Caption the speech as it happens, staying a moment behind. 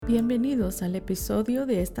Bienvenidos al episodio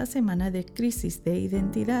de esta semana de Crisis de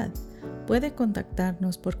Identidad. Puede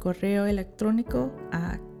contactarnos por correo electrónico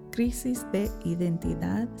a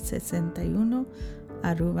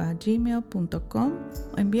crisisdeidentidad61@gmail.com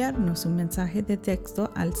o enviarnos un mensaje de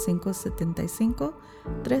texto al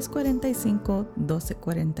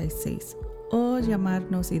 575-345-1246 o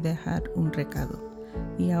llamarnos y dejar un recado.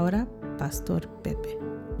 Y ahora, Pastor Pepe.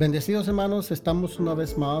 Bendecidos hermanos, estamos una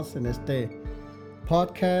vez más en este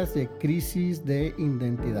podcast de Crisis de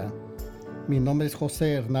Identidad. Mi nombre es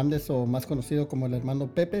José Hernández, o más conocido como el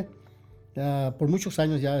hermano Pepe. Por muchos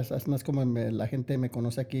años ya es más como la gente me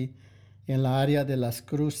conoce aquí en la área de Las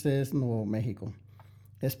Cruces, Nuevo México.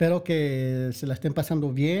 Espero que se la estén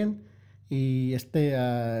pasando bien y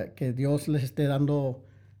que Dios les esté dando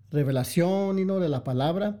revelación de la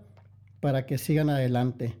palabra para que sigan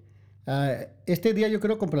adelante. Este día yo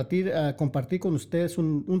quiero compartir con ustedes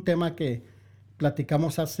un tema que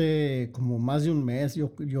platicamos hace como más de un mes.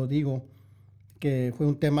 Yo digo que fue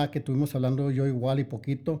un tema que estuvimos hablando yo igual y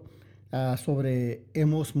poquito sobre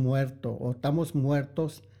hemos muerto o estamos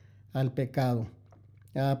muertos al pecado.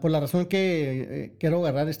 Por la razón que quiero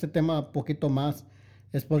agarrar este tema un poquito más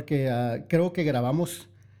es porque creo que grabamos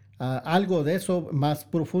algo de eso más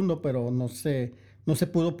profundo, pero no se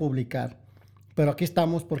pudo publicar. Pero aquí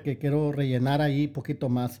estamos porque quiero rellenar ahí un poquito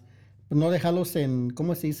más. No dejarlos en,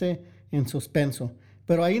 ¿cómo se dice?, en suspenso.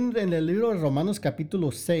 Pero ahí en el libro de Romanos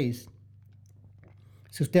capítulo 6,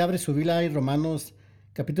 si usted abre su Biblia ahí, Romanos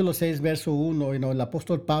capítulo 6, verso 1, el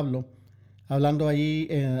apóstol Pablo, hablando ahí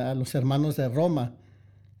a los hermanos de Roma,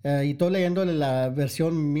 y estoy leyéndole la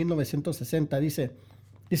versión 1960, dice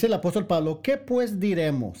el apóstol Pablo, ¿qué pues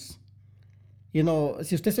diremos?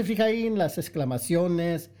 Si usted se fija ahí en las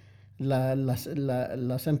exclamaciones, las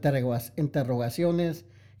interrogaciones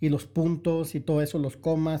y los puntos y todo eso, los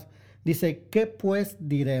comas, dice, ¿qué pues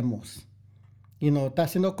diremos? Está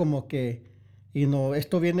haciendo como que,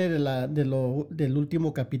 esto viene del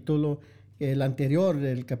último capítulo, el anterior,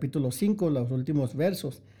 del capítulo 5, los últimos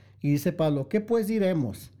versos. Y dice Pablo, ¿qué pues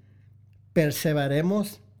diremos?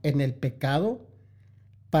 ¿Perseveraremos en el pecado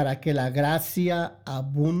para que la gracia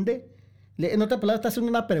abunde? En otras palabras, está haciendo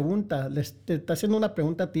una pregunta. Te está haciendo una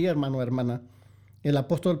pregunta a ti, hermano o hermana. El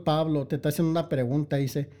apóstol Pablo te está haciendo una pregunta.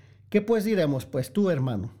 Dice, ¿qué pues diremos? Pues tú,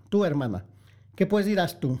 hermano, tú, hermana. ¿Qué pues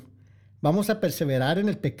dirás tú? ¿Vamos a perseverar en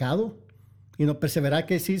el pecado? Perseverar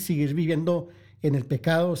que sí, seguir viviendo en el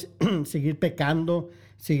pecado, seguir pecando,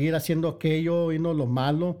 seguir haciendo aquello, lo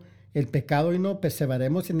malo, el pecado,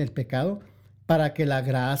 perseveremos en el pecado para que la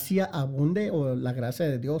gracia abunde, o la gracia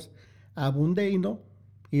de Dios abunde,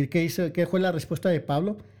 ¿Y qué dice? ¿Qué fue la respuesta de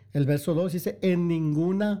Pablo? El verso 2 dice, en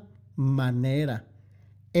ninguna manera.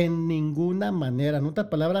 En ninguna manera. En otras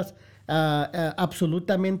palabras,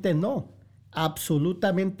 absolutamente no.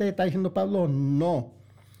 Absolutamente está diciendo Pablo, no.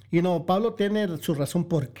 Pablo tiene su razón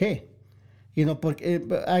por qué. Porque,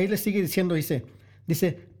 ahí le sigue diciendo, dice,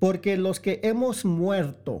 porque los que hemos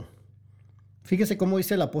muerto, fíjese cómo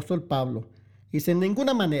dice el apóstol Pablo, dice, en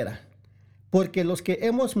ninguna manera, porque los que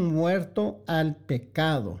hemos muerto al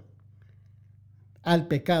pecado,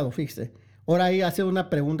 fíjese. Ahora ahí hace una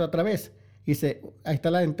pregunta otra vez. Dice, ahí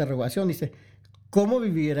está la interrogación, dice, ¿cómo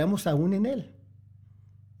viviremos aún en él?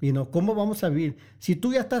 ¿Cómo vamos a vivir? Si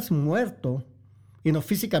tú ya estás muerto,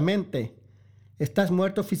 físicamente, estás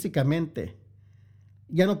muerto físicamente,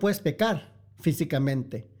 ya no puedes pecar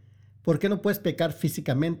físicamente. ¿Por qué no puedes pecar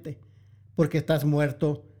físicamente? Porque estás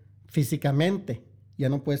muerto físicamente, ya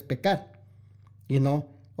no puedes pecar.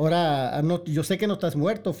 Ahora, yo sé que no estás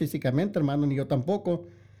muerto físicamente, hermano, ni yo tampoco,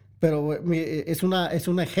 pero es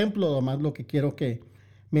un ejemplo nomás lo que quiero que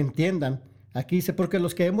me entiendan. Aquí dice, porque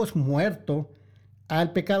los que hemos muerto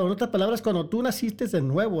al pecado. En otras palabras, cuando tú naciste de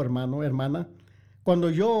nuevo, hermano, hermana,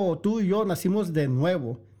 cuando tú y yo nacimos de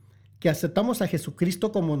nuevo, que aceptamos a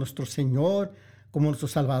Jesucristo como nuestro Señor, como nuestro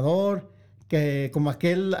Salvador, que como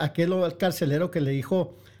aquel carcelero que le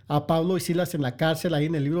dijo a Pablo y Silas en la cárcel, ahí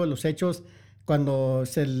en el libro de los Hechos, cuando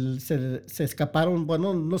se escaparon,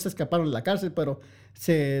 bueno, no se escaparon de la cárcel, pero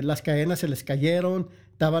las cadenas se les cayeron,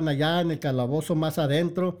 estaban allá en el calabozo más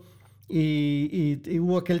adentro, y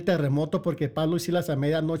hubo aquel terremoto porque Pablo y Silas a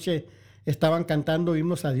medianoche estaban cantando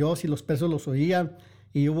himnos a Dios y los presos los oían,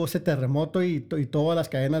 y hubo ese terremoto y todas las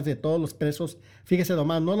cadenas de todos los presos, fíjese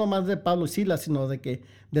nomás, no nomás de Pablo y Silas, sino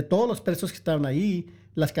de todos los presos que estaban ahí,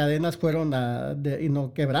 las cadenas fueron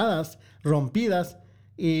quebradas, rompidas,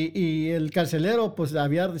 y el carcelero pues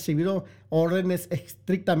había recibido órdenes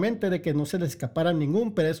estrictamente de que no se les escapara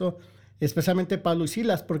ningún preso, especialmente Pablo y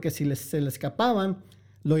Silas, porque si se le escapaban,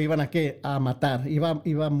 lo iban a matar,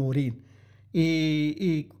 iba a morir.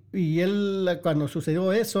 Y él, cuando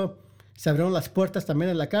sucedió eso, se abrieron las puertas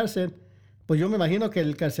también en la cárcel. Pues yo me imagino que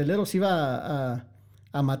el carcelero se iba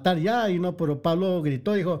a matar ya, pero Pablo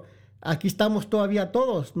gritó, dijo, aquí estamos todavía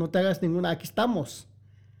todos, no te hagas ninguna, aquí estamos.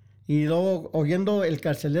 Y luego, oyendo el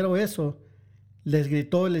carcelero eso, les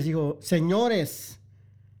gritó y les dijo, señores.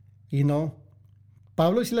 Y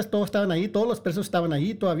Pablo y Silas todos estaban ahí, todos los presos estaban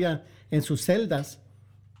ahí todavía en sus celdas.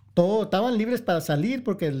 Todos estaban libres para salir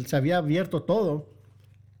porque se había abierto todo.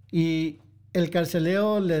 Y el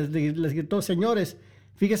carcelero les gritó, señores,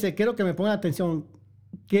 fíjese, quiero que me pongan atención,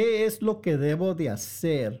 ¿qué es lo que debo de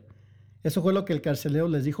hacer? Eso fue lo que el carcelero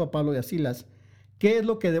les dijo a Pablo y a Silas. ¿Qué es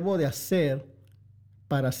lo que debo de hacer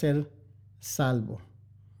para ser salvo?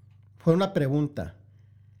 Fue una pregunta.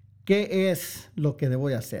 ¿Qué es lo que debo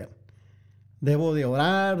de hacer? ¿Debo de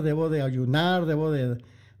orar? ¿Debo de ayunar? ¿Debo de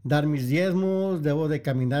dar mis diezmos? ¿Debo de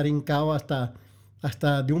caminar hincado hasta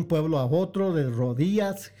de un pueblo a otro, de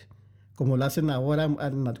rodillas, como lo hacen ahora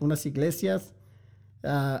en algunas iglesias?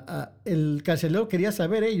 El carcelero quería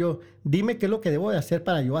saber, dime qué es lo que debo de hacer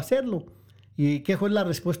para yo hacerlo. ¿Y qué fue la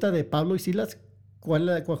respuesta de Pablo y Silas?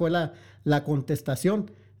 ¿Cuál fue la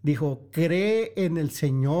contestación? Dijo, cree en el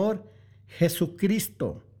Señor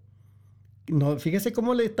Jesucristo. Fíjese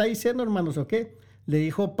cómo le está diciendo, hermanos, ¿ok? Le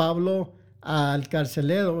dijo Pablo al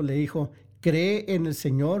carcelero, le dijo, cree en el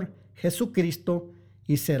Señor Jesucristo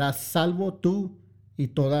y serás salvo tú y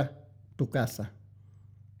toda tu casa.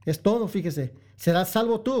 Es todo, fíjese, serás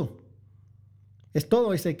salvo tú. Es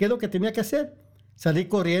todo. Dice, ¿qué es lo que tenía que hacer? Salir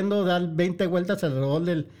corriendo, dar 20 vueltas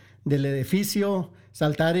alrededor del edificio,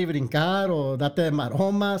 saltar y brincar, o darte de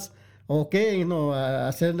maromas, o qué,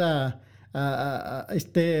 hacer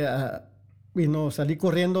salir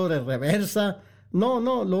corriendo de reversa. No,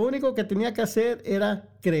 lo único que tenía que hacer era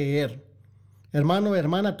creer. Hermano,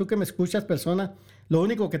 hermana, tú que me escuchas, persona, lo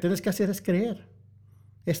único que tienes que hacer es creer.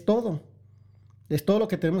 Es todo. Es todo lo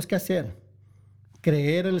que tenemos que hacer.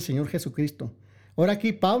 Creer en el Señor Jesucristo. Ahora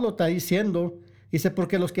aquí Pablo está diciendo, dice,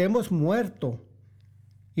 porque los que hemos muerto,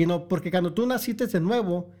 porque cuando tú naciste de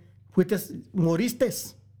nuevo, moriste.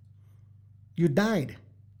 You died.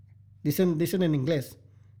 Dicen en inglés,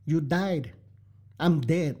 you died. I'm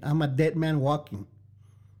dead. I'm a dead man walking.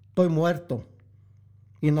 Estoy muerto.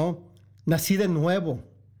 Nací de nuevo.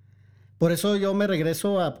 Por eso yo me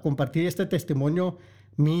regreso a compartir este testimonio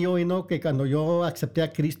mío, que cuando yo acepté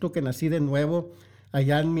a Cristo, que nací de nuevo,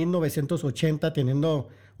 allá en 1980, teniendo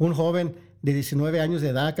un joven de 19 años de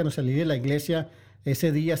edad, que nos salí de la iglesia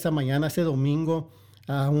ese día, esa mañana, ese domingo,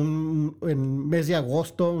 en mes de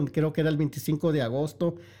agosto, creo que era el 25 de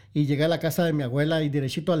agosto, y llegué a la casa de mi abuela y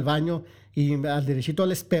derechito al baño y derechito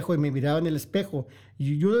al espejo, y me miraba en el espejo.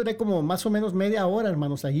 Y yo duré como más o menos media hora,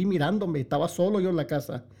 hermanos, ahí mirándome. Estaba solo yo en la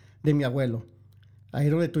casa de mi abuelo. Ahí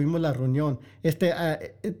donde tuvimos la reunión.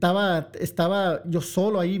 Estaba yo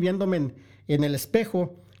solo ahí viéndome en el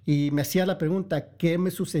espejo, y me hacía la pregunta, ¿qué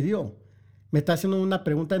me sucedió? Me está haciendo una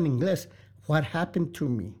pregunta en inglés. What happened to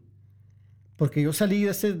me? Porque yo salí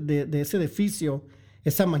de ese edificio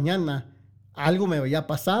esa mañana, algo me había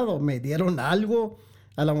pasado, me dieron algo,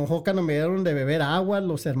 a lo mejor cuando me dieron de beber agua,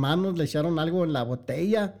 los hermanos le echaron algo en la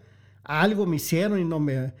botella, algo me hicieron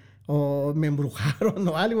o me embrujaron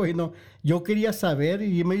o algo, yo quería saber,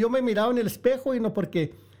 y yo me miraba en el espejo,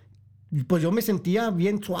 porque pues yo me sentía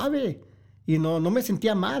bien suave, y no me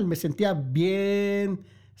sentía mal, me sentía bien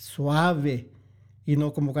suave,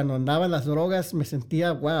 como cuando andaba en las drogas me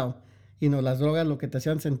sentía wow. Las drogas lo que te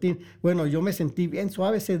hacían sentir. Bueno, yo me sentí bien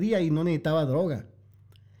suave ese día y no necesitaba droga.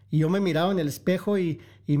 Y yo me miraba en el espejo y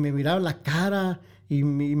me miraba la cara y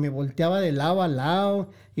me volteaba de lado a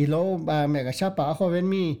lado. Y luego me agachaba para abajo a ver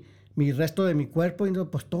mi resto de mi cuerpo. Y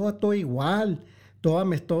pues todo igual.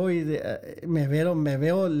 Me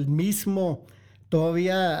veo el mismo.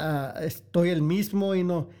 Todavía estoy el mismo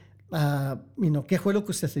 ¿qué fue lo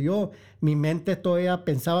que sucedió? Mi mente todavía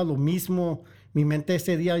pensaba lo mismo. Mi mente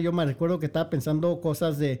ese día, yo me recuerdo que estaba pensando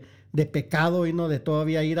cosas de pecado, de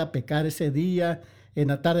todavía ir a pecar ese día. En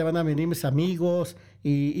la tarde van a venir mis amigos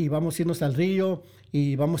y vamos a irnos al río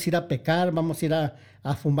y vamos a ir a pecar, vamos a ir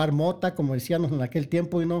a fumar mota, como decíamos en aquel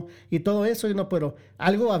tiempo, y todo eso, pero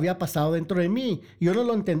algo había pasado dentro de mí. Yo no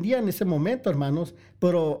lo entendía en ese momento, hermanos,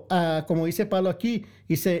 pero como dice Pablo aquí,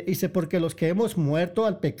 dice, porque los que hemos muerto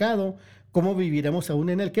al pecado, ¿cómo viviremos aún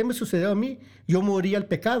en él? ¿Qué me sucedió a mí? Yo morí al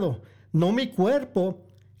pecado. No mi cuerpo.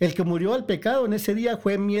 El que murió al pecado en ese día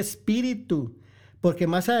fue mi espíritu. Porque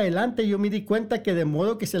más adelante yo me di cuenta que de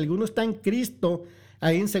modo que si alguno está en Cristo,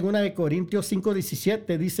 ahí en 2 Corintios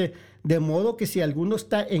 5:17 dice, de modo que si alguno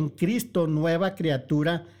está en Cristo, nueva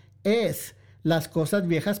criatura es. Las cosas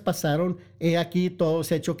viejas pasaron, he aquí todo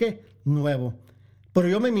se ha hecho ¿qué? Nuevo. Pero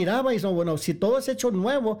yo me miraba y digo, bueno, si todo es hecho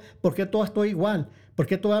nuevo, ¿por qué todavía estoy igual? ¿Por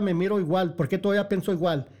qué todavía me miro igual? ¿Por qué todavía pienso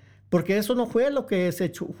igual? Porque eso no fue lo que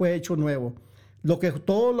fue hecho nuevo.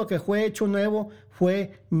 Todo lo que fue hecho nuevo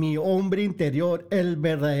fue mi hombre interior, el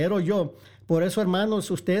verdadero yo. Por eso, hermanos,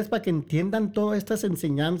 ustedes, para que entiendan todas estas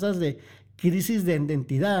enseñanzas de crisis de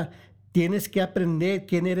identidad, tienes que aprender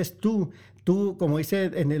quién eres tú. Tú, como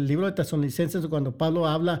dice en el libro de Tesalonicenses, cuando Pablo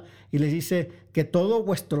habla y les dice que todo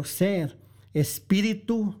vuestro ser,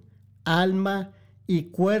 espíritu, alma y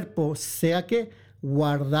cuerpo sea que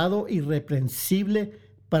guardado irreprensible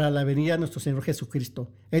para la venida de nuestro Señor Jesucristo.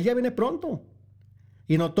 Él ya viene pronto.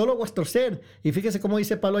 Y no todo vuestro ser. Y fíjese cómo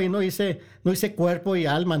dice Pablo, y no dice cuerpo y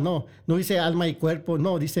alma, no dice alma y cuerpo,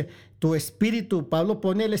 no, dice tu espíritu. Pablo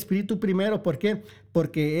pone el espíritu primero. ¿Por qué?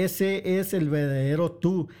 Porque ese es el verdadero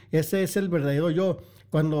tú, ese es el verdadero yo.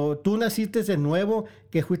 Cuando tú naciste de nuevo,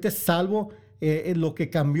 que fuiste salvo, lo que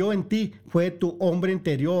cambió en ti fue tu hombre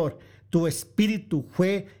interior. Tu espíritu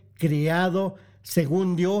fue creado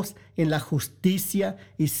según Dios en la justicia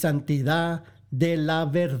y santidad de la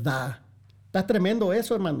verdad. Está tremendo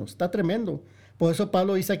eso, hermanos, está tremendo. Por eso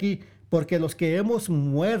Pablo dice aquí, porque los que hemos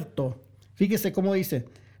muerto, fíjese cómo dice,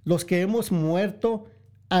 los que hemos muerto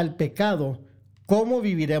al pecado, ¿cómo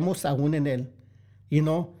viviremos aún en él? Y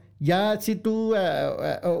no, ya si tú,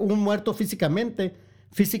 un muerto físicamente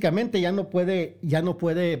ya no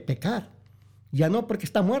puede pecar. Ya no, porque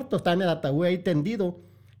está muerto, está en el ataúd ahí tendido,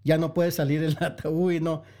 ya no puede salir del ataúd y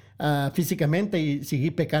no físicamente y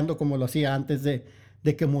seguir pecando como lo hacía antes de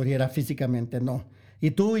que muriera físicamente, no. Y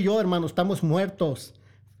tú y yo, hermano, estamos muertos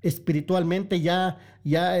espiritualmente, ya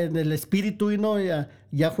en el espíritu y no,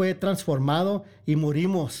 ya fue transformado y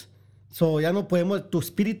morimos. Ya no podemos, tu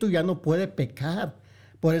espíritu ya no puede pecar.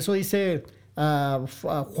 Por eso dice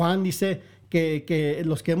Juan, dice que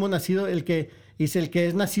los que hemos nacido, el que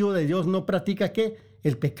es nacido de Dios no practica ¿qué?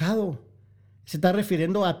 El pecado. Se está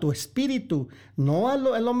refiriendo a tu espíritu, no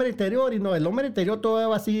al hombre interior. Y no, el hombre interior todavía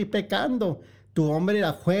va a seguir pecando. Tu hombre de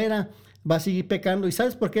afuera va a seguir pecando. ¿Y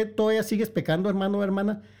sabes por qué todavía sigues pecando, hermano o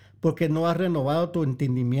hermana? Porque no has renovado tu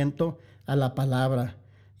entendimiento a la palabra.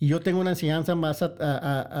 Y yo tengo una enseñanza más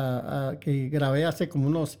que grabé hace como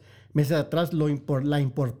unos meses atrás, la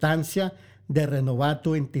importancia de renovar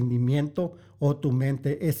tu entendimiento o tu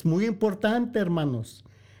mente. Es muy importante, hermanos,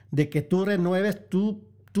 de que tú renueves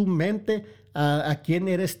tu mente a quién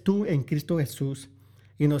eres tú en Cristo Jesús.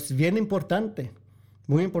 Y nos es bien importante.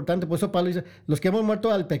 Muy importante, por eso Pablo dice, los que hemos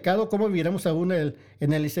muerto al pecado, ¿cómo viviremos aún en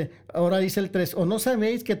él? Dice, ahora dice el 3, ¿o no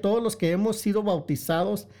sabéis que todos los que hemos sido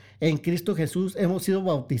bautizados en Cristo Jesús, hemos sido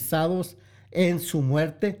bautizados en su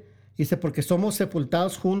muerte? Dice, porque somos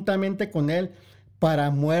sepultados juntamente con él para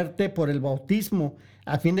muerte por el bautismo,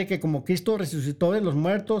 a fin de que como Cristo resucitó de los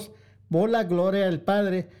muertos por la gloria del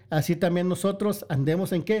Padre, así también nosotros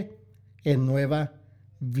andemos ¿en qué? En nueva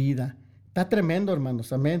vida. Está tremendo,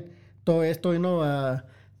 hermanos, amén. Todo esto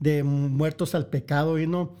de muertos al pecado,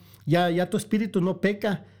 ya tu espíritu no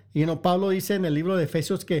peca. Pablo dice en el libro de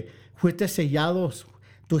Efesios que fuiste sellados,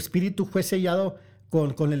 tu espíritu fue sellado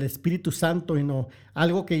con el Espíritu Santo,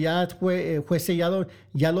 algo que ya fue sellado,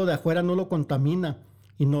 ya lo de afuera no lo contamina,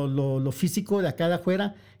 lo físico de acá de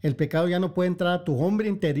afuera, el pecado ya no puede entrar a tu hombre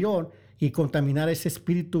interior y contaminar ese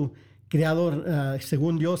espíritu creado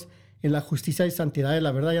según Dios en la justicia y santidad de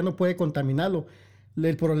la verdad, ya no puede contaminarlo.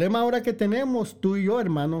 El problema ahora que tenemos, tú y yo,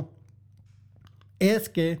 hermano, es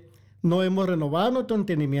que no hemos renovado nuestro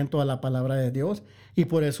entendimiento a la palabra de Dios y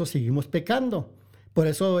por eso seguimos pecando. Por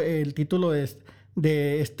eso el título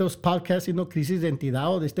de estos podcasts, crisis de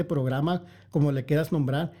identidad, o de este programa, como le quieras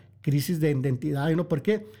nombrar, crisis de identidad. ¿Por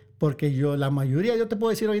qué? Porque yo te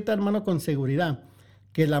puedo decir ahorita, hermano, con seguridad,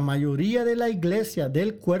 que la mayoría de la iglesia,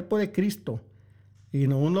 del cuerpo de Cristo,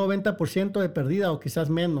 un 90% de perdida o quizás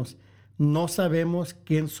menos, no sabemos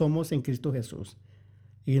quién somos en Cristo Jesús.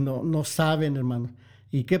 Y no saben, hermano.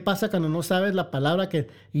 ¿Y qué pasa cuando no sabes la palabra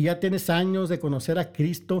y ya tienes años de conocer a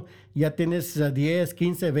Cristo, ya tienes 10,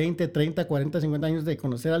 15, 20, 30, 40, 50 años de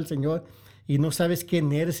conocer al Señor y no sabes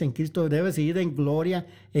quién eres en Cristo? Debes ir en gloria,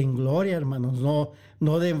 hermanos.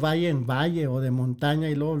 No de valle en valle o de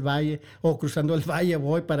montaña y luego el valle, o cruzando el valle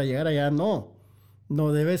voy para llegar allá. No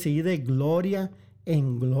debes ir de gloria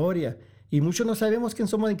en gloria. Y muchos no sabemos quién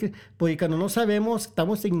somos en Cristo, porque cuando no sabemos,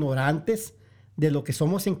 estamos ignorantes de lo que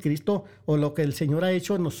somos en Cristo o lo que el Señor ha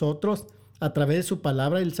hecho en nosotros a través de su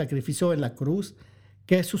palabra y el sacrificio en la cruz.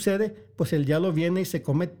 ¿Qué sucede? Pues el diablo viene y se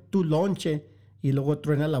come tu lonche y luego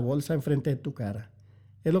truena la bolsa enfrente de tu cara.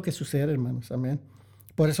 Es lo que sucede, hermanos. Amén.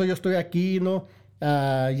 Por eso yo estoy aquí,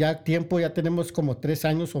 ya tenemos como 3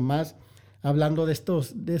 años o más hablando de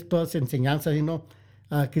estas enseñanzas,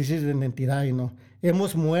 crisis de identidad,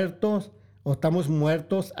 hemos muerto o estamos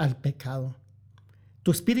muertos al pecado.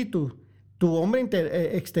 Tu espíritu, tu hombre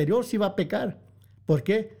exterior sí va a pecar. ¿Por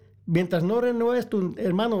qué? Mientras no renueves tu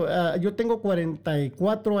hermano, yo tengo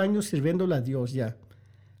 44 años sirviéndole a Dios ya.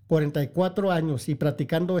 44 años y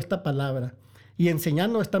practicando esta palabra y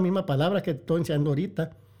enseñando esta misma palabra que estoy enseñando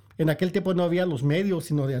ahorita. En aquel tiempo no había los medios,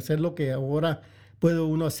 sino de hacer lo que ahora puede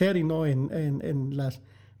uno hacer y no en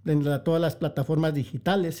todas las plataformas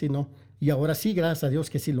digitales, sino, y ahora sí, gracias a Dios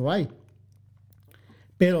que sí lo hay.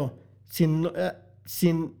 Pero si no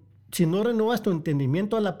renuevas tu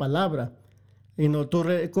entendimiento a la palabra,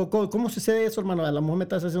 ¿cómo sucede eso, hermano? A lo mejor me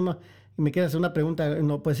estás haciendo y me quieres hacer una pregunta.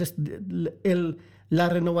 No, pues la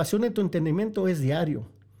renovación de tu entendimiento es diario.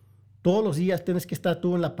 Todos los días tienes que estar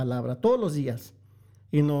tú en la palabra, todos los días.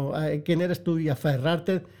 ¿Quién eres tú? Y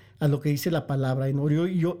aferrarte a lo que dice la palabra.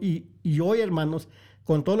 Y hoy, hermanos,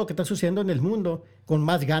 con todo lo que está sucediendo en el mundo, con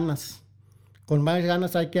más ganas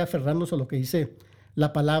hay que aferrarnos a lo que dice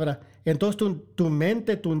la palabra. Entonces tu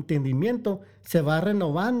mente, tu entendimiento se va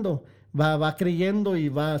renovando, va creyendo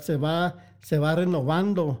y se va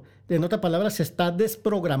renovando. En otras palabras, se está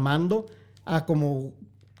desprogramando a como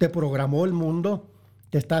te programó el mundo.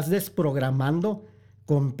 Te estás desprogramando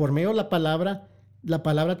por medio de la palabra. La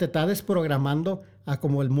palabra te está desprogramando a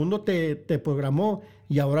como el mundo te programó,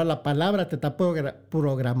 y ahora la palabra te está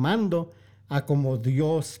programando a como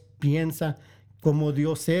Dios piensa, como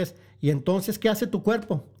Dios es. Y entonces, ¿qué hace tu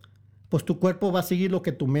cuerpo? Pues tu cuerpo va a seguir lo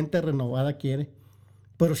que tu mente renovada quiere.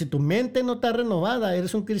 Pero si tu mente no está renovada,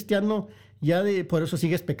 eres un cristiano por eso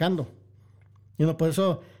sigues pecando. Por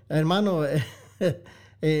eso, hermano,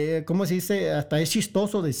 ¿cómo se dice? Hasta es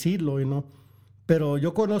chistoso decirlo, Pero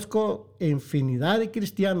yo conozco infinidad de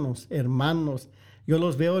cristianos, hermanos. Yo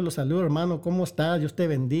los veo y los saludo, hermano, ¿cómo estás? Dios te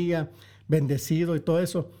bendiga, bendecido y todo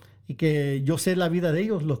eso. Y que yo sé la vida de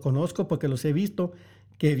ellos, los conozco porque los he visto,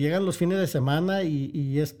 que llegan los fines de semana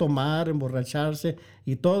y es tomar, emborracharse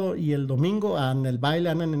y todo. Y el domingo en el baile,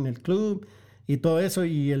 andan en el club y todo eso.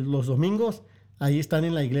 Y los domingos ahí están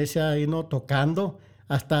en la iglesia, tocando,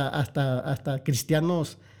 hasta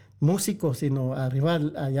cristianos músicos, arriba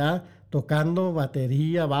allá, tocando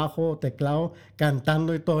batería, bajo, teclado,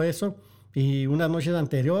 cantando y todo eso. Y una noche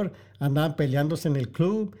anterior andaban peleándose en el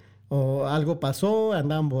club o algo pasó,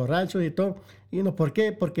 andaban borrachos y todo. ¿Por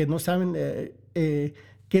qué? Porque no saben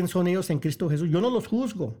quién son ellos en Cristo Jesús. Yo no los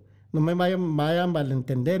juzgo, no me vayan a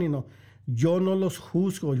malentender. Yo no los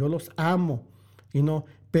juzgo, yo los amo.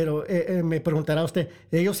 Pero me preguntará usted,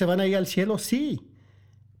 ¿ellos se van a ir al cielo? Sí,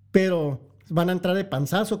 pero van a entrar de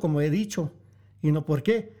panzazo, como he dicho. ¿Por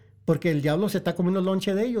qué? Porque el diablo se está comiendo el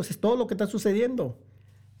lonche de ellos. Es todo lo que está sucediendo.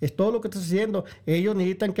 Ellos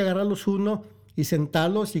necesitan que agarrarlos uno y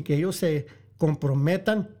sentarlos y que ellos se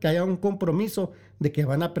comprometan, que haya un compromiso de que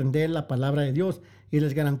van a aprender la palabra de Dios. Y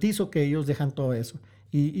les garantizo que ellos dejan todo eso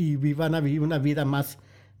y van a vivir una vida más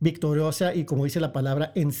victoriosa y, como dice la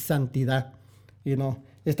palabra, en santidad.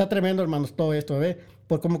 Está tremendo, hermanos, todo esto.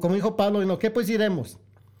 Como dijo Pablo, ¿qué pues diremos?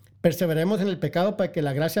 ¿Perseveremos en el pecado para que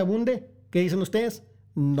la gracia abunde? ¿Qué dicen ustedes?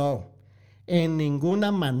 No, en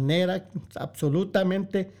ninguna manera,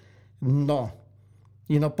 absolutamente no.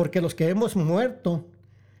 Porque los que hemos muerto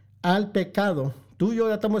al pecado, tú y yo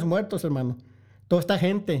ya estamos muertos, hermano. Toda esta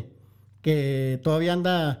gente que todavía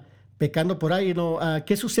anda pecando por ahí,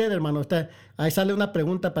 ¿qué sucede, hermano? Ahí sale una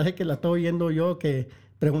pregunta, parece que la estoy oyendo yo,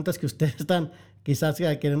 preguntas que ustedes están quizás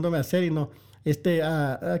queriéndome hacer,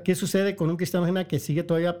 ¿qué sucede con un cristiano que sigue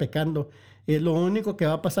todavía pecando? Lo único que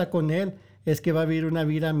va a pasar con él es que va a vivir una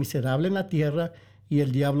vida miserable en la tierra y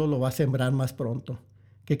el diablo lo va a sembrar más pronto.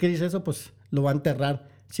 ¿Qué dice eso? Pues lo va a enterrar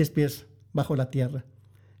 6 pies bajo la tierra.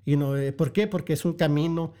 ¿Por qué? Porque es un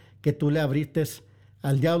camino que tú le abriste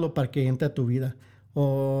al diablo para que entre a tu vida.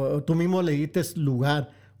 O tú mismo le diste lugar,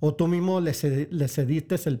 o tú mismo le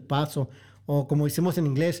cediste el paso, o como decimos en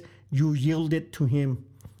inglés, you yielded to him.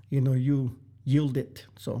 You yielded.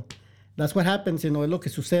 So that's what happens. Es lo que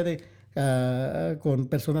sucede con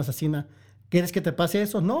personas así. ¿Quieres que te pase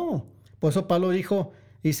eso? No. Por eso Pablo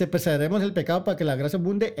dice, perseveremos el pecado para que la gracia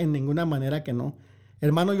abunde, en ninguna manera que no.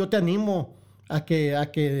 Hermano, yo te animo a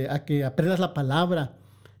que aprendas la palabra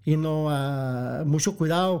y mucho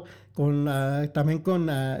cuidado también con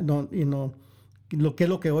lo que es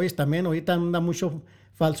lo que oyes también. Ahorita anda mucho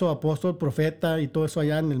falso apóstol, profeta y todo eso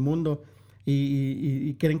allá en el mundo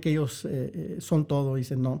y creen que ellos son todo.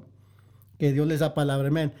 Dicen no, que Dios les da palabra.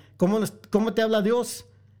 Amén. ¿Cómo te habla Dios?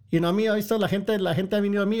 A mí, visto la gente ha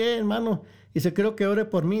venido a mí, hermano, y dice, creo que ore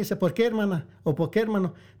por mí. Dice, ¿por qué, hermana? ¿O por qué,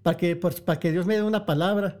 hermano? Para que Dios me dé una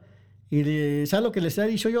palabra. Y ¿sabes lo que les he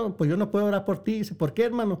dicho yo? Pues yo no puedo orar por ti. Dice, ¿por qué,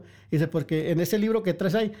 hermano? Dice, porque en ese libro que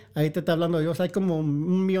traes ahí te está hablando Dios. Hay como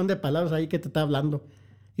 1,000,000 de palabras ahí que te está hablando.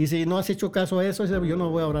 Y si no has hecho caso a eso, dice, yo no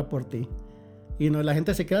voy a orar por ti. Y no, la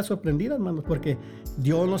gente se queda sorprendida, hermanos, porque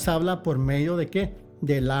Dios nos habla por medio de ¿qué?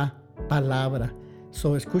 De la palabra.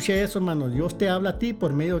 Escuche eso, hermanos. Dios te habla a ti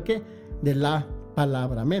por medio de ¿qué? De la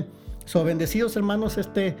palabra. Amén. Bendecidos, hermanos.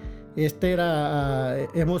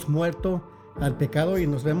 Hemos muerto al pecado y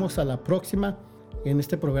nos vemos a la próxima en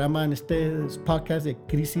este programa, en este podcast de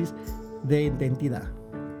crisis de identidad.